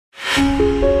So,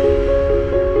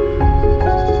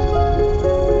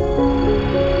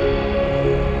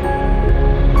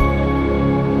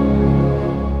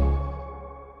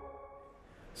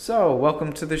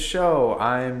 welcome to the show.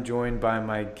 I'm joined by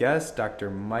my guest,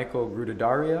 Dr. Michael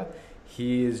Gruttadauria.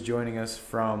 He is joining us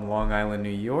from Long Island, New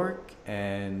York,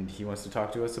 and he wants to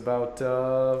talk to us about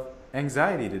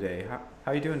anxiety today. How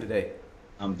are you doing today?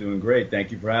 I'm doing great.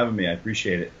 Thank you for having me. I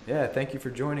appreciate it. Yeah, thank you for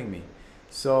joining me.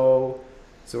 So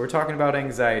we're talking about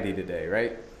anxiety today,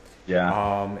 right?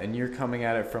 Yeah. And you're coming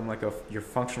at it from like your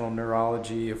functional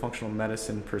neurology, a functional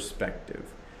medicine perspective.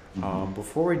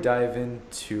 Before we dive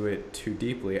into it too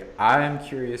deeply, I'm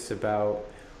curious about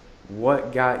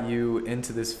what got you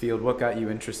into this field, what got you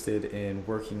interested in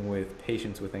working with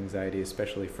patients with anxiety,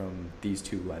 especially from these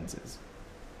two lenses?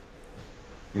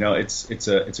 You know, it's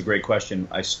a great question.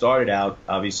 I started out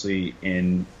obviously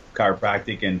in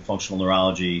chiropractic and functional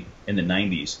neurology in the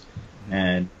 90s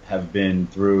and have been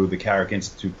through the Carrick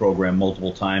Institute program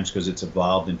multiple times because it's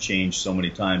evolved and changed so many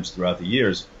times throughout the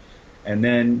years. And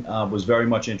then was very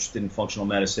much interested in functional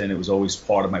medicine. It was always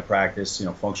part of my practice, you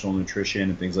know, functional nutrition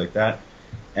and things like that.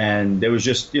 And there was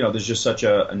just, you know, there's just such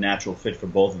a natural fit for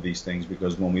both of these things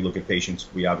because when we look at patients,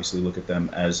 we obviously look at them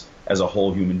as a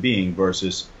whole human being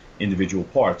versus individual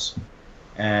parts.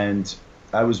 And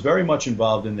I was very much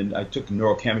involved I took the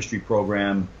neurochemistry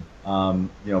program,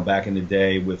 you know, back in the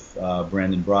day with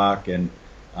Brandon Brock and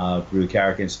through the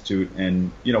Carrick Institute,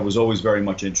 and, you know, was always very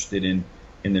much interested in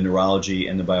the neurology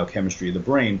and the biochemistry of the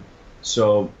brain.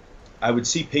 So I would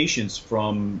see patients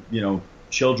from, you know,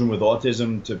 children with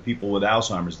autism to people with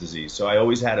Alzheimer's disease. So I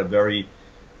always had a very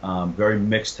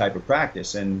mixed type of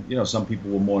practice. And, you know, some people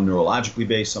were more neurologically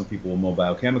based, some people were more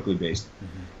biochemically based.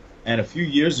 And a few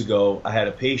years ago, I had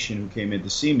a patient who came in to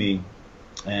see me,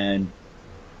 and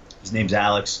his name's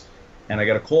Alex. And I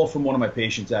got a call from one of my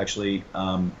patients, actually,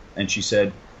 and she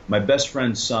said, my best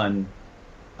friend's son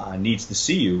needs to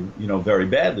see you, you know, very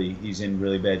badly. He's in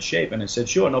really bad shape. And I said,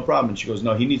 sure, no problem. And she goes,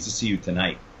 no, he needs to see you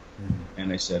tonight.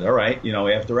 And I said, all right, you know,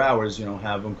 after hours, you know,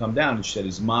 have him come down. And she said,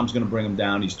 his mom's going to bring him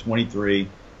down. He's 23.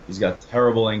 He's got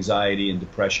terrible anxiety and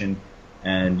depression,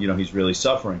 and, you know, he's really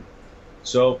suffering.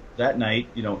 So that night,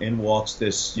 you know, in walks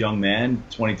this young man,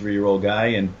 23-year-old guy,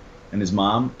 and his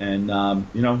mom, and,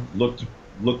 you know,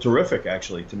 looked terrific,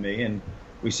 actually, to me. And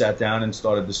we sat down and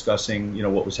started discussing, you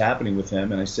know, what was happening with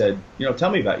him. And I said, you know,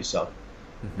 tell me about yourself.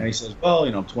 And he says, well,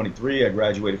 you know, I'm 23. I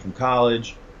graduated from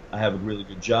college. I have a really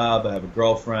good job. I have a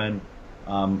girlfriend.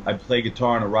 I play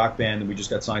guitar in a rock band, and we just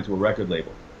got signed to a record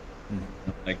label. I'm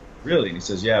like, really? And he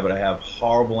says, yeah, but I have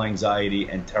horrible anxiety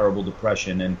and terrible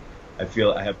depression, and I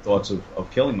feel I have thoughts of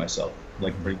killing myself,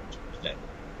 like pretty much every day.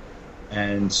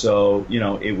 And so, you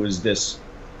know, it was this,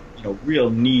 you know, real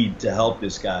need to help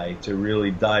this guy to really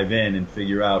dive in and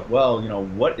figure out, well, you know,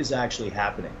 what is actually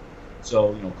happening.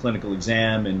 So, you know, clinical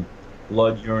exam and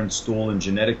blood, urine, stool, and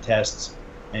genetic tests,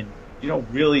 and, you know,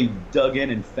 really dug in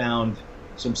and found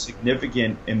some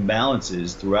significant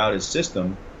imbalances throughout his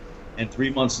system. And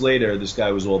 3 months later, this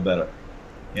guy was all better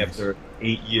after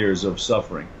 8 years of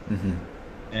suffering.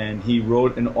 And he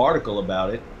wrote an article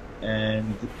about it,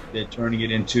 and they're turning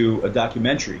it into a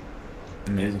documentary.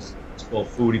 It's called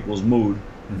Food Equals Mood.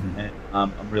 And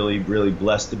I'm really, really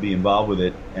blessed to be involved with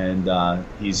it. And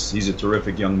he's a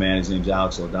terrific young man. His name's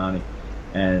Alex Ladani.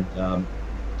 And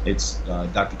it's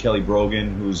Dr. Kelly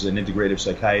Brogan, who's an integrative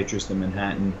psychiatrist in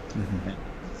Manhattan, and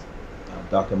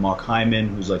Dr. Mark Hyman,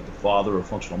 who's like the father of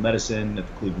functional medicine at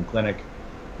the Cleveland Clinic,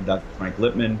 and Dr. Frank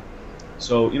Lippman.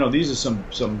 So, you know, these are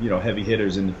some you know, heavy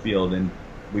hitters in the field, and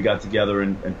we got together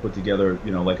and put together,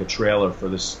 you know, like a trailer for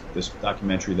this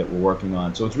documentary that we're working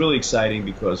on. So it's really exciting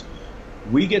because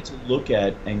we get to look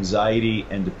at anxiety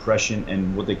and depression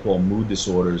and what they call mood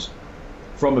disorders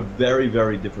from a very,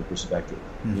 very different perspective.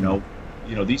 You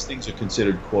know, these things are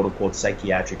considered quote unquote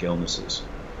psychiatric illnesses.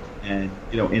 And,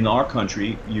 you know, in our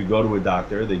country, you go to a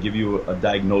doctor, they give you a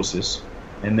diagnosis,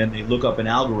 and then they look up an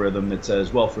algorithm that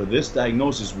says, well, for this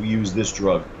diagnosis, we use this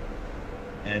drug.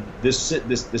 And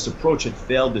this approach had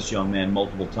failed this young man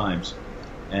multiple times,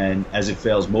 and as it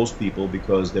fails most people,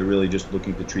 because they're really just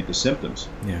looking to treat the symptoms.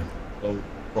 So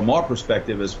from our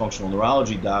perspective as functional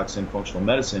neurology docs and functional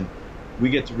medicine, we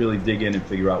get to really dig in and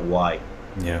figure out why.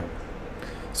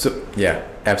 So, yeah,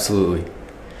 absolutely.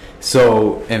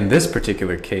 So in this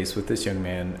particular case with this young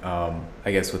man,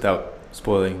 I guess without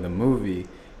spoiling the movie,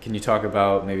 can you talk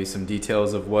about maybe some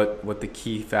details of what the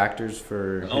key factors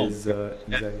for his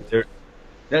anxiety?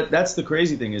 That's the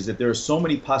crazy thing, is that there are so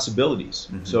many possibilities.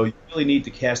 So you really need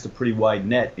to cast a pretty wide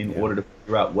net in order to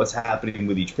figure out what's happening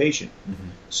with each patient.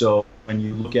 So when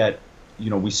you look at, you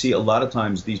know, we see a lot of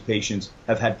times these patients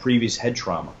have had previous head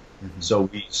trauma. So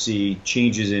we see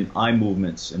changes in eye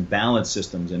movements and balance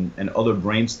systems and other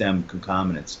brainstem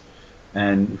concomitants.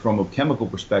 And from a chemical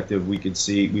perspective, we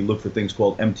look for things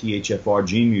called MTHFR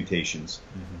gene mutations,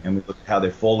 and we look at how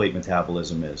their folate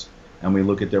metabolism is, and we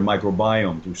look at their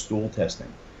microbiome through stool testing,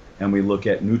 and we look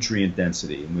at nutrient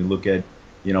density, and we look at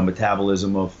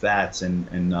metabolism of fats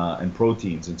and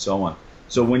proteins and so on.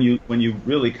 So when you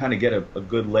really kind of get a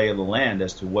good lay of the land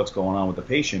as to what's going on with the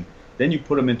patient, then you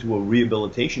put them into a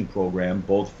rehabilitation program,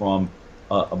 both from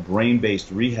a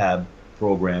brain-based rehab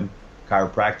program,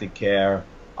 chiropractic care,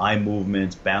 eye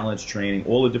movements, balance training,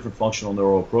 all the different functional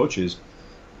neuro approaches,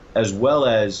 as well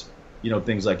as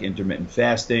things like intermittent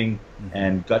fasting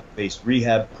and gut-based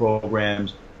rehab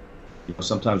programs.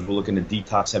 Sometimes we're looking at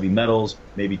detox heavy metals,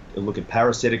 maybe look at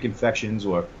parasitic infections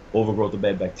or overgrowth of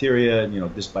bad bacteria,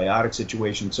 dysbiotic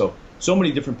situations. So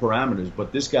many different parameters,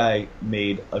 but this guy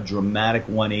made a dramatic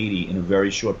 180 in a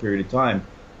very short period of time,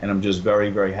 and I'm just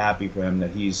very, very happy for him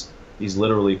that he's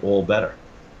literally all better.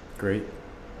 Great.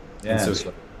 Yeah.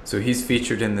 And so he's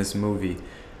featured in this movie.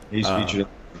 He's featured.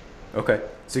 Okay.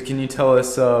 So can you tell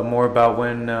us more about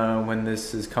when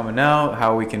this is coming out,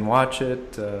 how we can watch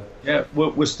it? Yeah,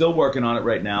 we're still working on it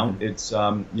right now. It's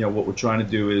what we're trying to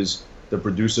do is the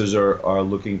producers are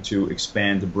looking to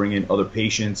expand to bring in other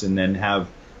patients and then have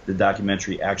the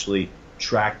documentary actually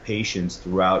track patients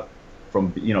throughout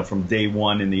from day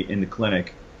one in the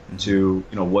clinic to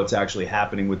what's actually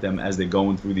happening with them as they're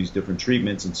going through these different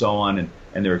treatments and so on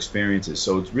and their experiences.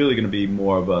 So it's really going to be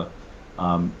more of a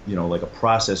like a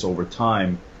process over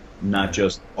time, not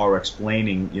just our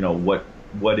explaining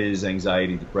what is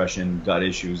anxiety, depression, gut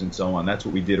issues, and so on. That's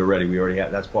what we did already. We already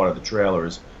had, that's part of the trailer,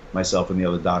 is myself and the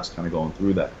other docs kind of going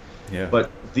through that. Yeah.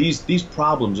 But these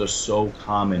problems are so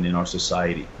common in our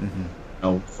society.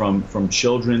 From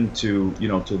children to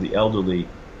to the elderly,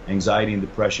 anxiety and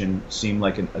depression seem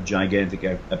like a gigantic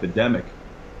epidemic,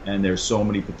 and there's so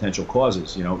many potential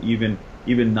causes. Even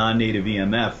non-native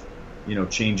EMF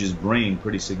changes brain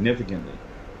pretty significantly,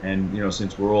 and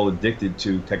since we're all addicted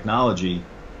to technology,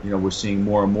 we're seeing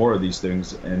more and more of these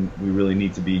things, and we really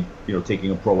need to be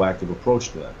taking a proactive approach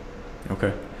to that.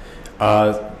 Okay.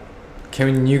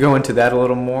 Can you go into that a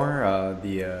little more,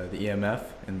 the EMF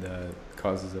and the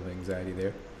causes of anxiety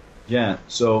there? Yeah,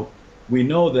 so we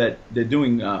know that they're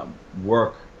doing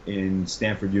work in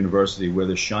Stanford University where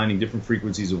they're shining different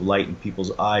frequencies of light in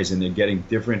people's eyes, and they're getting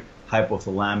different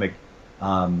hypothalamic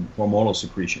hormonal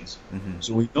secretions.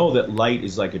 So we know that light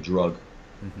is like a drug,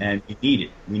 and we need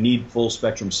it. We need full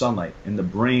spectrum sunlight, and the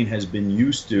brain has been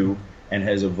used to and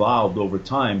has evolved over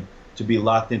time to be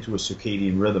locked into a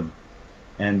circadian rhythm.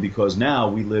 And because now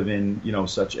we live in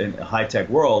such a high-tech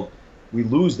world, we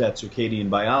lose that circadian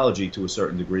biology to a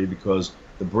certain degree because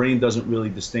the brain doesn't really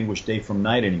distinguish day from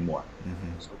night anymore.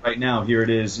 So right now, here it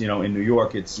is, in New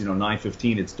York, it's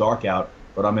 9:15, it's dark out,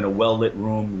 but I'm in a well-lit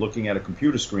room looking at a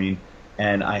computer screen,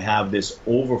 and I have this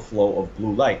overflow of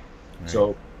blue light. Right.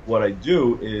 So what I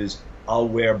do is I'll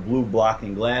wear blue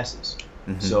blocking glasses.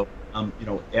 So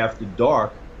after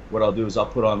dark, what I'll do is I'll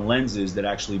put on lenses that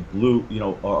actually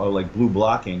are like blue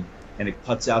blocking, and it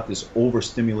cuts out this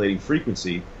overstimulating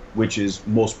frequency, which is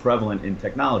most prevalent in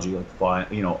technology, like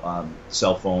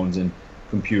cell phones and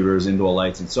computers, indoor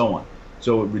lights, and so on.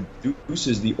 So it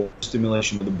reduces the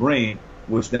overstimulation of the brain,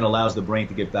 which then allows the brain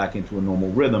to get back into a normal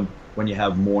rhythm when you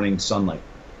have morning sunlight.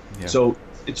 Yeah. So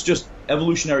it's just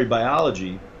evolutionary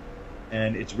biology,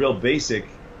 and it's real basic,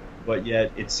 but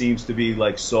yet it seems to be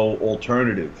like so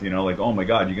alternative, like, oh my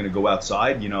God, you're going to go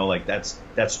outside, like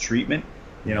that's treatment,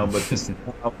 but this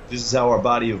is how our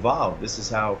body evolved. This is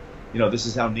how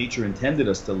nature intended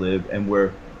us to live, and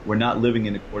we're not living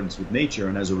in accordance with nature,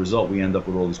 and as a result, we end up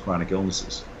with all these chronic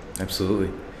illnesses.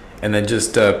 Absolutely. And then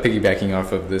just piggybacking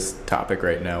off of this topic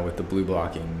right now with the blue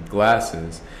blocking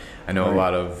glasses, I know a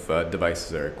lot of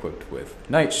devices are equipped with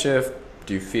night shift.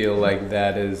 Do you feel like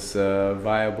that is a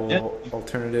viable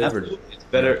alternative? Absolutely. It's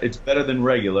better. It's better than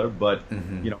regular, but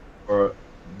or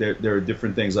there are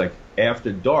different things. Like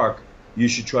after dark, you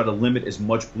should try to limit as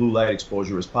much blue light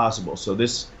exposure as possible. So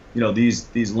this,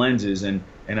 these lenses, and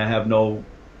I have no,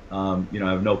 I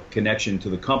have no connection to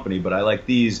the company, but I like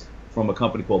these from a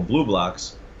company called Blue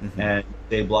Blocks, and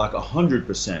they block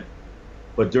 100%.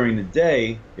 But during the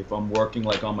day, if I'm working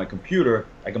like on my computer,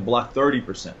 I can block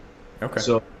 30%. Okay.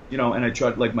 So and I try,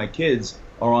 like my kids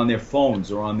are on their phones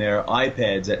or on their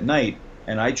iPads at night,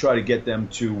 and I try to get them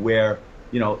to wear,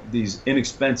 these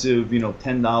inexpensive,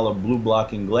 $10 blue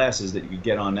blocking glasses that you could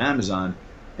get on Amazon,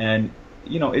 and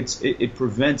it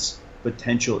prevents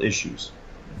potential issues.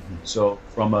 So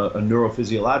from a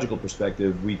neurophysiological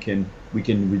perspective, we can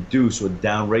reduce or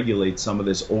downregulate some of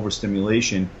this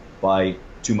overstimulation by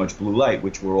too much blue light,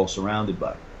 which we're all surrounded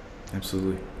by.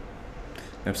 Absolutely.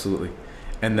 Absolutely.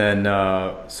 And then,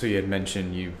 so you had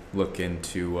mentioned you look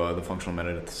into the functional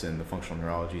medicine, the functional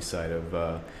neurology side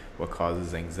of what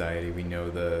causes anxiety. We know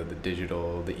the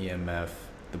digital, the EMF,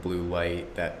 the blue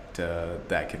light, that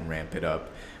can ramp it up.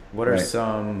 What are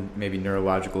some maybe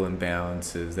neurological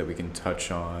imbalances that we can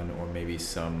touch on, or maybe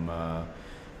some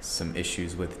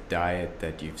issues with diet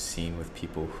that you've seen with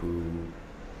people who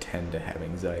tend to have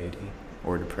anxiety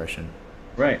or depression?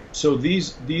 Right. So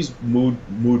these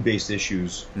mood-based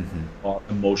issues are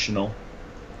emotional,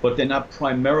 but they're not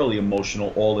primarily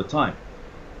emotional all the time.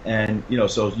 And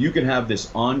so you can have this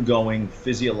ongoing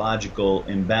physiological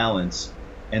imbalance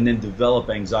and then develop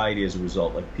anxiety as a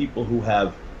result. Like people who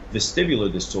have vestibular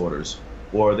disorders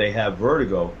or they have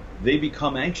vertigo, they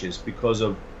become anxious because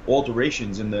of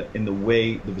alterations in the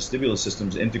way the vestibular system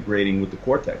is integrating with the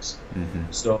cortex.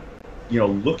 So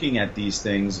looking at these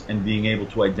things and being able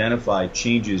to identify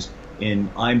changes in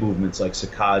eye movements like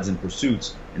saccades and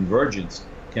pursuits and vergence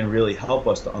can really help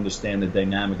us to understand the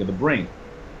dynamic of the brain.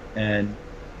 And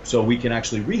so we can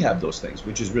actually rehab those things,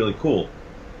 which is really cool.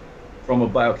 From a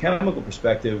biochemical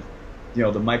perspective, the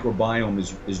microbiome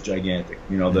is gigantic.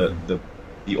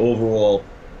 The overall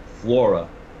flora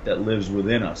that lives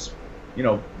within us.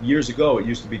 Years ago, it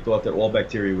used to be thought that all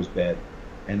bacteria was bad,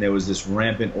 and there was this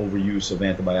rampant overuse of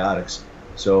antibiotics.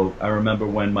 So I remember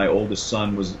when my oldest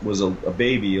son was a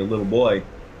baby, a little boy,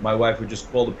 my wife would just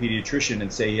call the pediatrician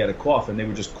and say he had a cough, and they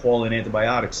would just call in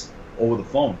antibiotics over the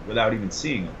phone without even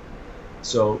seeing him.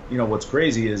 So, what's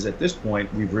crazy is at this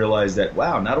point, we've realized that,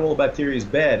 wow, not all bacteria is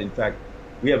bad. In fact,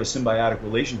 we have a symbiotic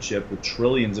relationship with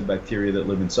trillions of bacteria that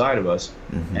live inside of us.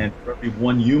 And for every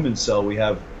one human cell, we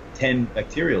have 10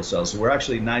 bacterial cells. So we're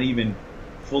actually not even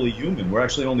fully human. We're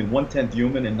actually only 1/10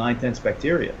 human and 9/10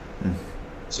 bacteria.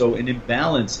 So an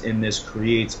imbalance in this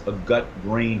creates a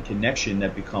gut-brain connection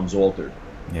that becomes altered.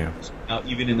 So now,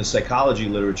 even in the psychology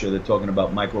literature, they're talking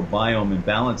about microbiome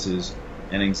imbalances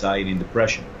and anxiety and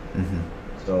depression.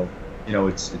 So,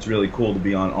 it's really cool to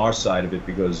be on our side of it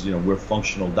because, we're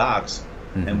functional docs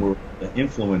and we're able to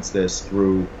influence this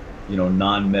through,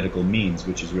 non-medical means,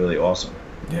 which is really awesome.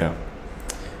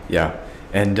 Yeah.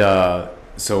 And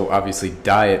so obviously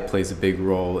diet plays a big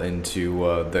role into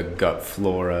the gut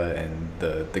flora and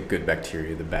the good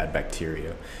bacteria, the bad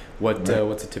bacteria. What's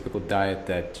a typical diet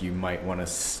that you might want to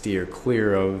steer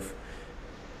clear of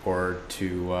or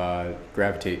to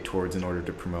gravitate towards in order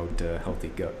to promote a healthy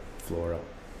gut flora?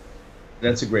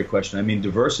 That's a great question. I mean,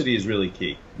 diversity is really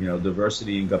key.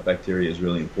 Diversity in gut bacteria is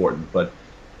really important, but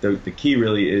the key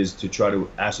really is to try to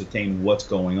ascertain what's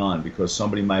going on, because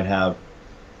somebody might have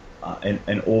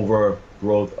an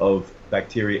overgrowth of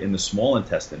bacteria in the small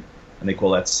intestine, and they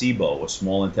call that SIBO, or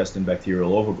small intestine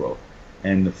bacterial overgrowth.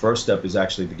 And the first step is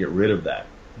actually to get rid of that.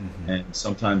 And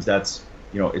sometimes that's,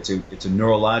 it's a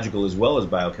neurological as well as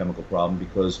biochemical problem,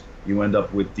 because you end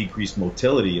up with decreased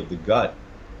motility of the gut,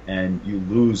 and you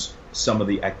lose some of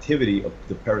the activity of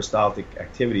the peristaltic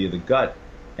activity of the gut,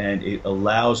 and it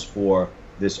allows for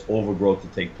this overgrowth to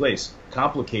take place,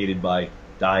 complicated by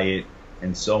diet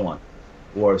and so on.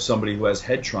 Or somebody who has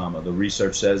head trauma, the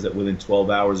research says that within 12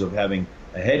 hours of having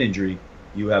a head injury,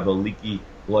 you have a leaky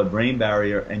blood-brain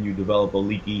barrier and you develop a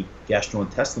leaky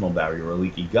gastrointestinal barrier, or a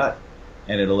leaky gut,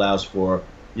 and it allows for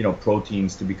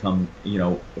proteins to become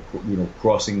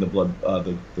crossing the blood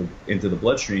into the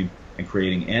bloodstream and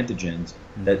creating antigens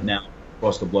that now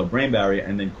cross the blood-brain barrier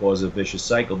and then cause a vicious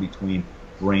cycle between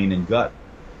brain and gut.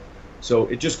 So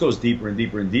it just goes deeper and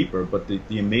deeper and deeper. But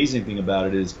the amazing thing about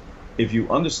it is, if you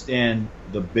understand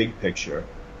the big picture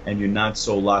and you're not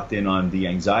so locked in on the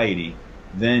anxiety,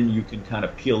 then you can kind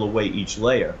of peel away each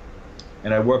layer.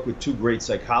 And I work with two great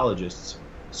psychologists,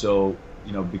 so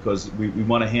because we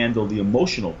want to handle the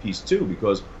emotional piece too,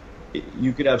 because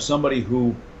you could have somebody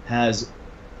who has,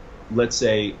 let's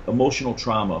say, emotional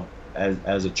trauma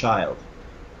as a child,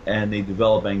 and they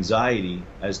develop anxiety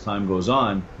as time goes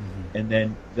on, and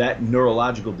then that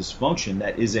neurological dysfunction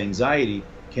that is anxiety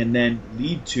can then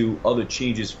lead to other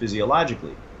changes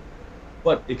physiologically.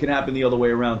 But it can happen the other way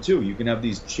around too. You can have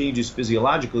these changes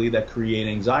physiologically that create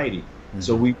anxiety.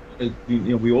 So we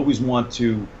always want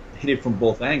to hit it from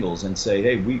both angles and say,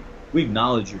 hey, we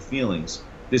acknowledge your feelings.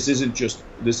 This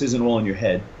isn't all in your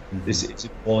head. This is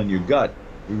all in your gut.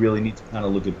 We really need to kind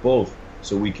of look at both,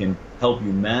 so we can help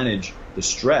you manage the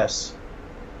stress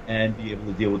and be able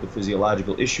to deal with the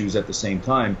physiological issues at the same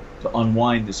time to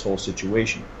unwind this whole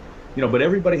situation. But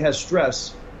everybody has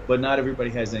stress, but not everybody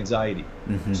has anxiety.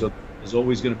 So there's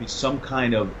always going to be some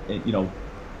kind of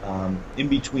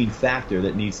in-between factor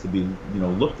that needs to be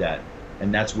looked at.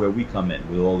 And that's where we come in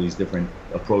with all these different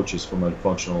approaches from a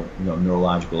functional,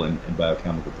 neurological and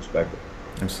biochemical perspective.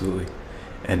 Absolutely.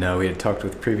 And we had talked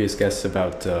with previous guests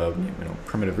about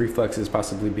primitive reflexes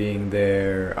possibly being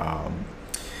there.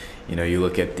 You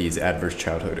look at these adverse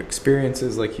childhood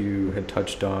experiences like you had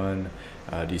touched on.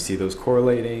 Do you see those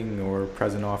correlating or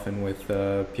present often with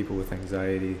people with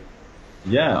anxiety?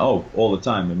 Yeah, all the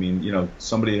time. I mean,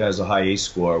 somebody that has a high ACE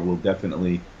score will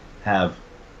definitely have,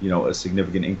 a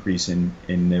significant increase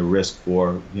in their risk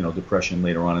for, depression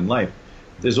later on in life.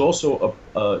 There's also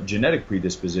a genetic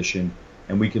predisposition,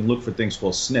 and we can look for things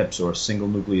called SNPs, or single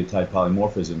nucleotide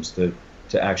polymorphisms,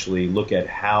 to actually look at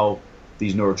how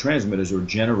these neurotransmitters are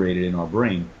generated in our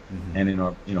brain and in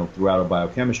our, throughout our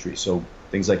biochemistry. So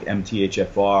things like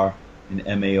MTHFR and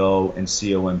MAO and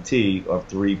COMT are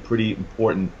three pretty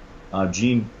important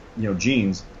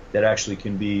genes that actually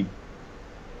can be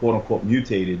quote unquote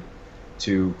mutated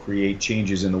to create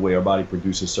changes in the way our body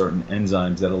produces certain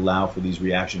enzymes that allow for these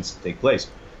reactions to take place.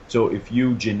 So if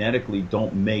you genetically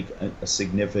don't make a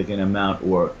significant amount,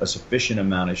 or a sufficient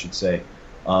amount, I should say,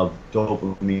 of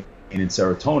dopamine and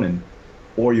serotonin,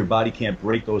 or your body can't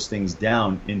break those things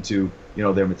down into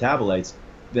their metabolites,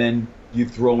 then you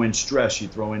throw in stress, you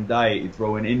throw in diet, you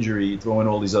throw in injury, you throw in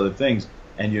all these other things,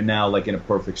 and you're now like in a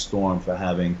perfect storm for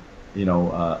having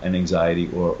an anxiety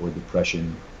or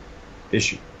depression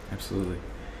issue. Absolutely.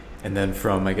 And then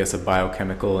from, I guess, a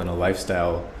biochemical and a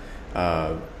lifestyle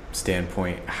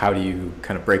standpoint, how do you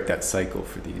kind of break that cycle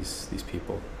for these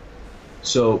people?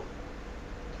 So,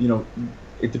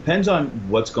 it depends on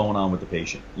what's going on with the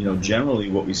patient. Generally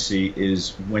what we see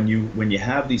is when you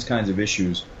have these kinds of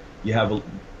issues, you have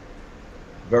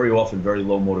very often very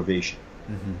low motivation.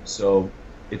 So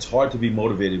it's hard to be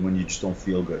motivated when you just don't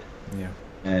feel good. Yeah.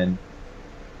 And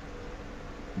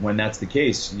when that's the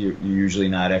case, you're usually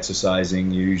not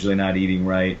exercising, you're usually not eating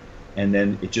right, and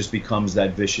then it just becomes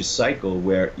that vicious cycle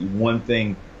where one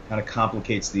thing kind of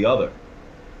complicates the other.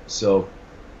 So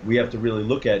we have to really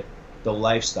look at the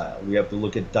lifestyle, we have to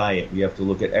look at diet, we have to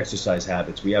look at exercise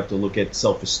habits, we have to look at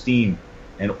self-esteem,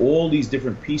 and all these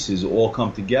different pieces all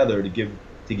come together to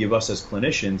give us as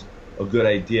clinicians a good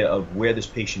idea of where this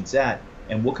patient's at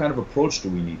and what kind of approach do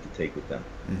we need to take with them.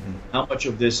 How much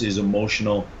of this is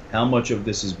emotional, how much of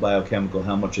this is biochemical,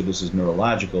 how much of this is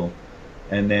neurological,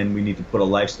 and then we need to put a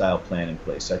lifestyle plan in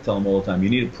place. I tell them all the time, you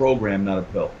need a program, not a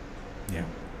pill. Yeah.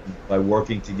 By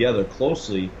working together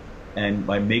closely and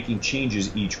by making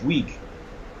changes each week,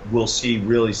 we'll see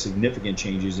really significant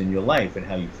changes in your life and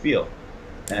how you feel.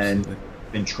 And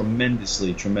been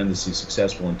tremendously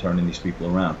successful in turning these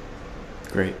people around.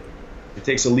 Great. It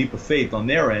takes a leap of faith on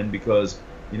their end because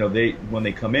when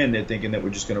they come in, they're thinking that we're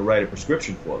just going to write a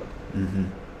prescription for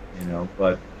them.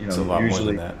 But it's a lot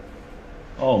usually, more than that.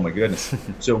 Oh my goodness.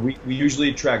 So we usually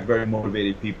attract very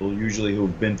motivated people, usually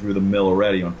who've been through the mill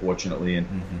already, unfortunately, and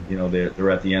they're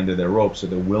at the end of their rope, so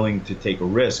they're willing to take a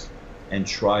risk and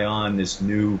try on this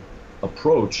new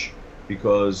approach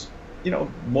because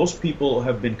most people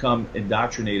have become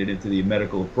indoctrinated into the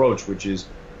medical approach, which is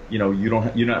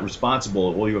you're not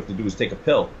responsible. All you have to do is take a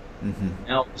pill.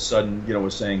 Now all of a sudden, we're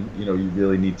saying, you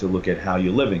really need to look at how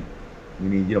you're living. I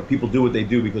mean, people do what they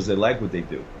do because they like what they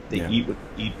do. They eat what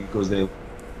they eat because they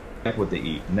like what they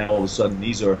eat. Now all of a sudden,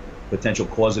 these are potential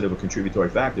causative or contributory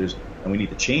factors, and we need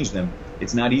to change them.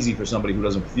 It's not easy for somebody who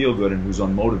doesn't feel good and who's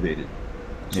unmotivated.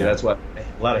 So that's why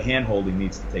a lot of hand-holding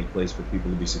needs to take place for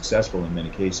people to be successful in many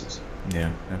cases.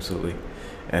 Yeah, absolutely.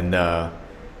 And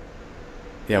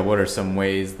what are some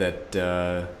ways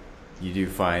that you do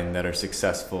find that are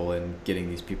successful in getting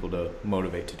these people to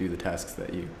motivate to do the tasks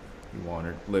that you want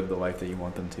or live the life that you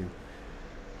want them to?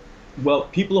 Well,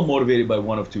 people are motivated by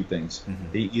one of two things.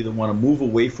 They either want to move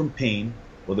away from pain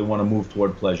or they want to move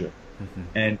toward pleasure.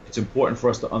 And it's important for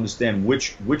us to understand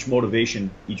which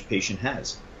motivation each patient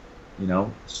has.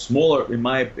 Smaller, in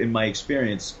my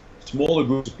experience, smaller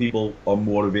groups of people are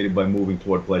motivated by moving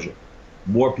toward pleasure.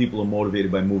 More people are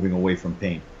motivated by moving away from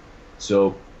pain.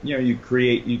 So, you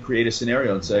create a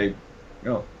scenario and say,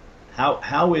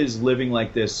 how is living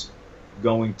like this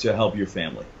going to help your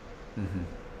family?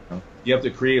 You have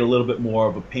to create a little bit more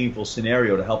of a painful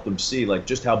scenario to help them see like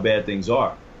just how bad things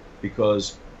are,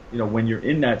 because when you're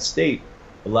in that state,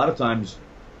 a lot of times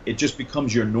it just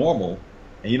becomes your normal,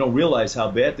 and you don't realize how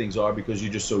bad things are because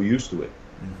you're just so used to it.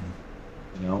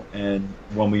 And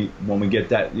when we get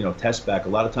that test back, a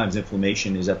lot of times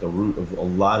inflammation is at the root of a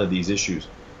lot of these issues.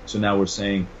 So now we're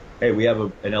saying, hey, we have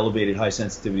an elevated high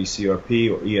sensitivity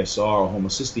CRP or ESR or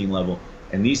homocysteine level,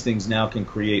 and these things now can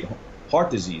create heart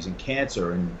disease and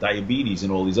cancer and diabetes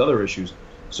and all these other issues.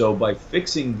 So by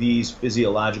fixing these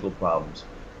physiological problems,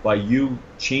 by you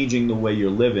changing the way you're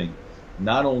living,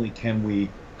 not only can we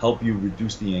help you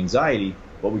reduce the anxiety,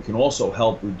 but we can also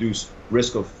help reduce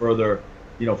risk of further,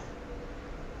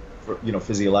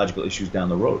 physiological issues down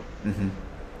the road. Mm-hmm.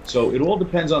 So it all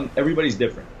depends on, everybody's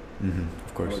different. Mm-hmm.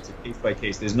 Of course. It's a case by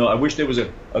case. I wish there was a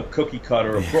cookie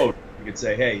cutter approach. You could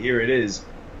say, hey, here it is,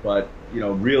 but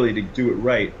really to do it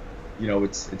right,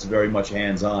 it's very much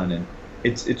hands-on, and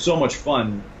it's so much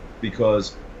fun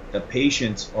because the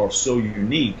patients are so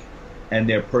unique and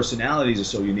their personalities are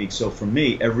so unique. So for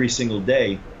me, every single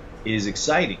day is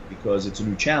exciting because it's a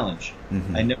new challenge.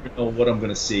 Mm-hmm. I never know what I'm going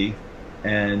to see,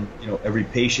 and every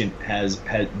patient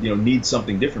needs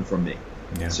something different from me.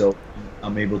 Yeah. So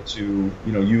I'm able to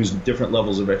use different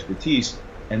levels of expertise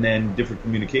and then different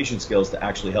communication skills to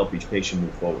actually help each patient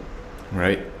move forward.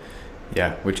 Right.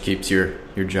 Yeah, which keeps your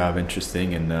job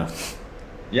interesting and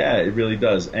yeah, it really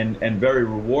does, and very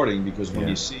rewarding, because when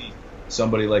you see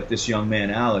somebody like this young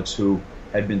man Alex, who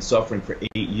had been suffering for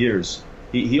 8 years,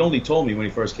 he only told me when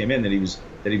he first came in that he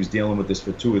was dealing with this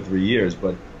for 2 or 3 years,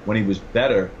 but when he was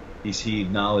better, he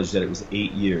acknowledged that it was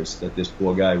 8 years that this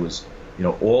poor guy was,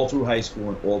 all through high school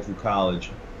and all through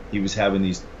college, he was having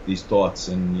these thoughts,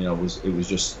 and he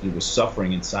was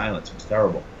suffering in silence. It was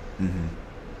terrible. Mm-hmm.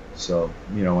 So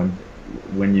and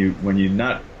when you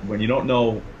don't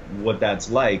know what that's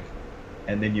like,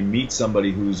 and then you meet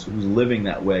somebody who's living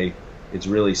that way, it's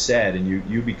really sad, and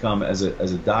you become, as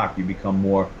a doc, you become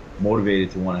more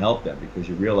motivated to want to help them, because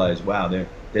you realize, wow,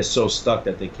 they're so stuck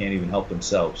that they can't even help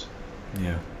themselves.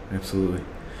 Yeah, absolutely.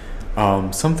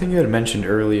 Something you had mentioned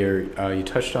earlier, you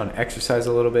touched on exercise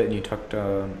a little bit, and you talked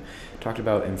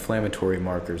about inflammatory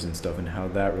markers and stuff and how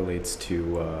that relates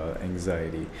to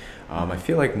anxiety. I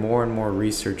feel like more and more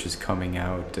research is coming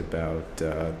out about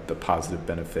the positive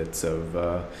benefits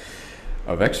of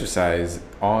exercise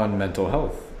on mental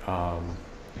health.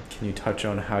 Can you touch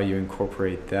on how you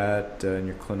incorporate that in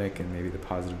your clinic, and maybe the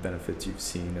positive benefits you've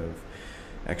seen of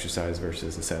exercise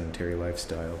versus a sedentary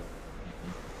lifestyle?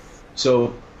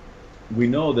 So we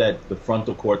know that the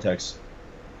frontal cortex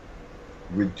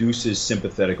reduces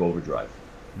sympathetic overdrive.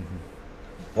 Mm-hmm.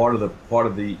 Part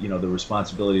of the the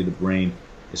responsibility of the brain,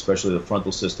 especially the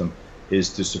frontal system, is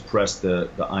to suppress the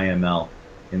IML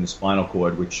in the spinal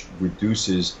cord, which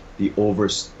reduces the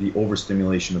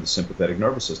overstimulation of the sympathetic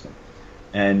nervous system.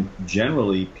 And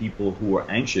generally, people who are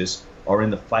anxious are in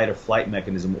the fight or flight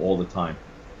mechanism all the time.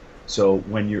 So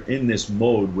when you're in this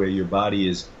mode where your body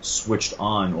is switched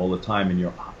on all the time and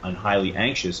you're highly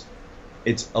anxious,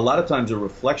 it's a lot of times a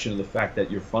reflection of the fact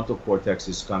that your frontal cortex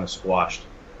is kind of squashed.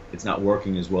 It's not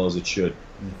working as well as it should.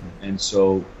 Mm-hmm. And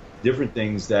so different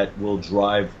things that will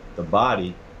drive the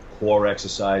body, core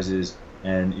exercises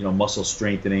and muscle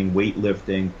strengthening,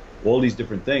 weightlifting, all these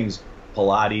different things,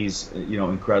 Pilates,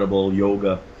 incredible,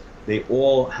 yoga, they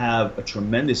all have a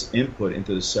tremendous input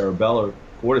into the cerebellar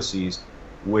cortices,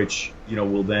 which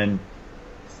will then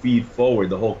feed forward.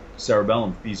 The whole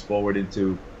cerebellum feeds forward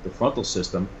into the frontal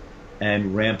system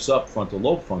and ramps up frontal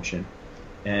lobe function.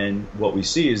 And what we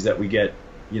see is that we get,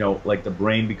 like the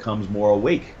brain becomes more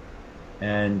awake.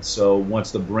 And so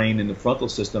once the brain in the frontal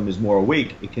system is more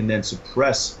awake, it can then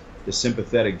suppress the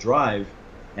sympathetic drive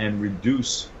and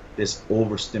reduce this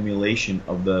overstimulation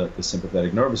of the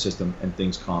sympathetic nervous system, and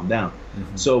things calm down.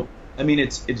 Mm-hmm. So, I mean,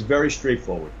 it's very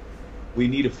straightforward. We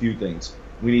need a few things.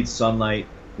 We need sunlight,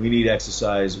 we need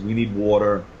exercise, we need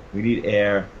water, we need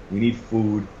air, we need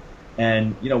food,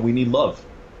 and we need love.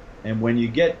 And when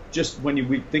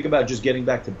we think about just getting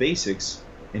back to basics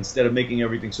instead of making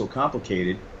everything so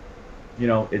complicated,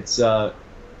 it's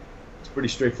pretty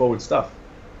straightforward stuff.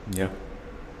 Yeah.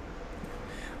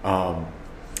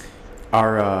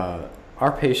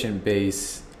 Our patient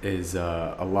base is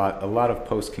a lot of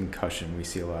post-concussion. We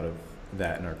see a lot of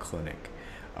that in our clinic.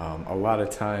 A lot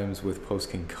of times with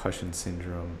post-concussion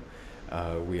syndrome,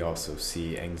 we also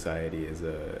see anxiety as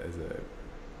a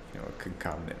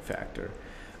concomitant factor.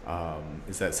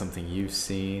 Is that something you've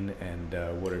seen, and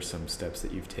what are some steps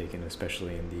that you've taken,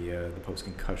 especially in the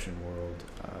post-concussion world,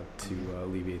 to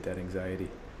alleviate that anxiety?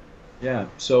 Yeah.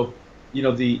 So,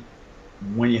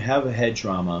 when you have a head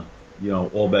trauma,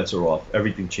 all bets are off.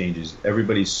 Everything changes.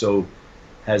 Everybody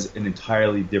has an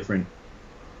entirely different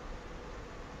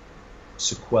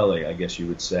sequelae, I guess you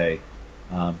would say.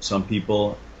 Some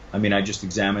people, I just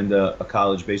examined a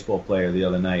college baseball player the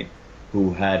other night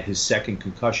who had his second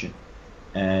concussion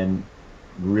and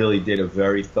really did a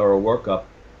very thorough workup.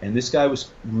 And this guy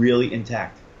was really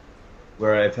intact.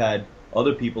 Where I've had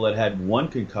other people that had one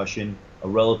concussion, a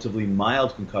relatively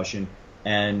mild concussion,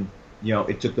 and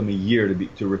it took them a year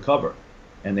to recover,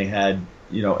 and they had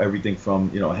everything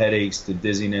from headaches to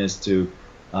dizziness to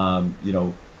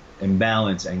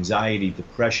imbalance, anxiety,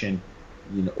 depression,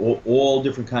 all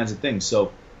different kinds of things.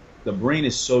 So the brain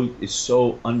is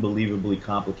so unbelievably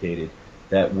complicated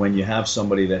that when you have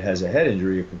somebody that has a head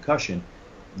injury or concussion,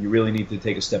 you really need to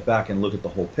take a step back and look at the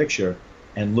whole picture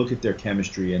and look at their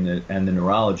chemistry and the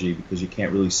neurology, because you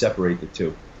can't really separate the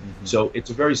two. Mm-hmm. So it's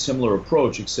a very similar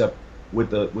approach, except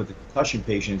with the concussion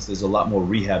patients, there's a lot more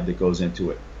rehab that goes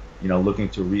into it. Looking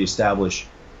to reestablish,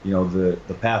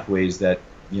 the pathways that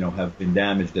have been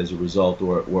damaged as a result,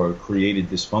 or created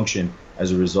dysfunction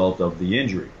as a result of the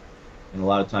injury. And a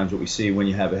lot of times what we see when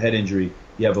you have a head injury,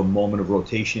 you have a moment of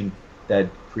rotation that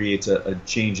creates a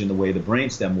change in the way the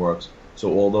brainstem works.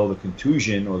 So although the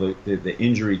contusion or the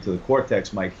injury to the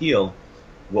cortex might heal,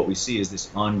 what we see is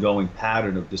this ongoing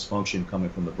pattern of dysfunction coming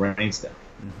from the brainstem.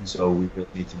 Mm-hmm. So we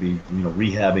need to be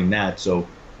rehabbing that, so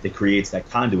it creates that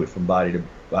conduit from body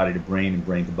to brain and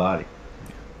brain to body.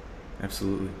 Yeah.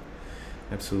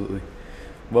 Absolutely.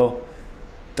 Well,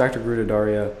 Dr.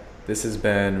 Gruttadauria, this has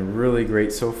been really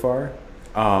great so far.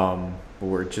 But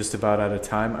we're just about out of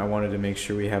time. I wanted to make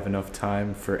sure we have enough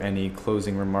time for any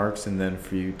closing remarks, and then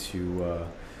for you to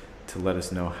let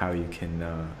us know how you can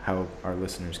how our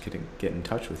listeners can get in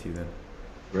touch with you then.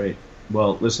 Great.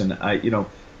 Well, listen,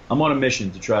 I'm on a mission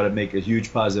to try to make a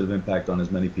huge positive impact on as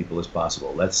many people as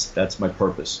possible. That's my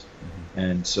purpose. Mm-hmm.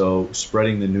 And so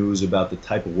spreading the news about the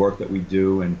type of work that we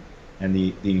do, and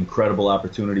the incredible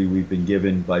opportunity we've been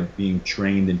given by being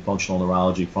trained in functional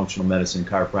neurology, functional medicine,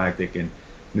 chiropractic, and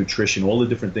nutrition, all the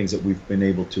different things that we've been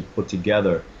able to put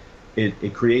together,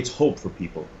 it creates hope for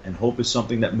people. And hope is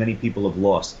something that many people have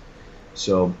lost.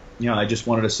 So, I just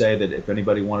wanted to say that if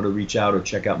anybody wanted to reach out or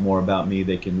check out more about me,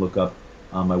 they can look up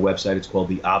my website. It's called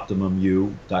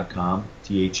theoptimumu.com,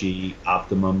 THE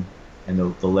Optimum, and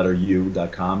the letter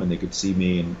U.com, and they could see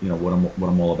me and what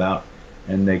I'm all about.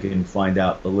 And they can find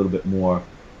out a little bit more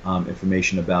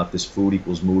information about this Food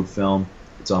Equals Mood film.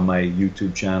 It's on my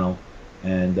YouTube channel.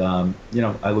 And,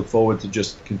 I look forward to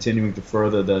just continuing to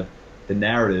further the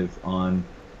narrative on,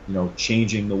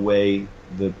 changing the way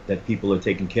that people are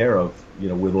taken care of,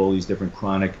 with all these different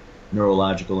chronic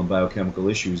neurological and biochemical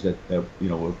issues that are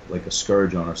like a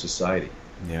scourge on our society.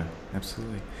 Yeah,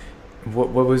 absolutely.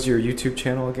 What was your YouTube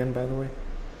channel again, by the way?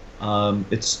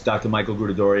 It's Dr. Michael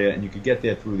Gruttadauria, and you could get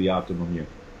there through the Optimum U.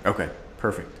 Okay,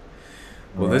 perfect.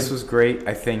 Well, this was great.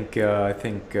 I think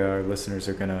our listeners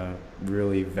are gonna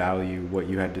really value what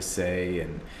you had to say,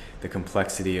 and the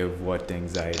complexity of what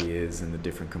anxiety is, and the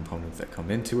different components that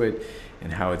come into it,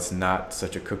 and how it's not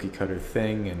such a cookie cutter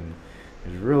thing, and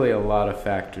there's really a lot of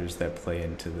factors that play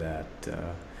into that.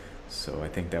 So I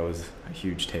think that was a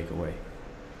huge takeaway.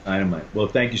 Dynamite. Well,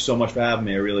 thank you so much for having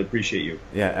me. I really appreciate you.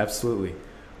 Yeah, absolutely.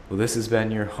 Well, this has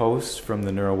been your host from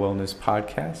the Neuro Wellness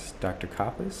Podcast, Dr.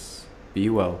 Coppus. Be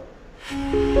well.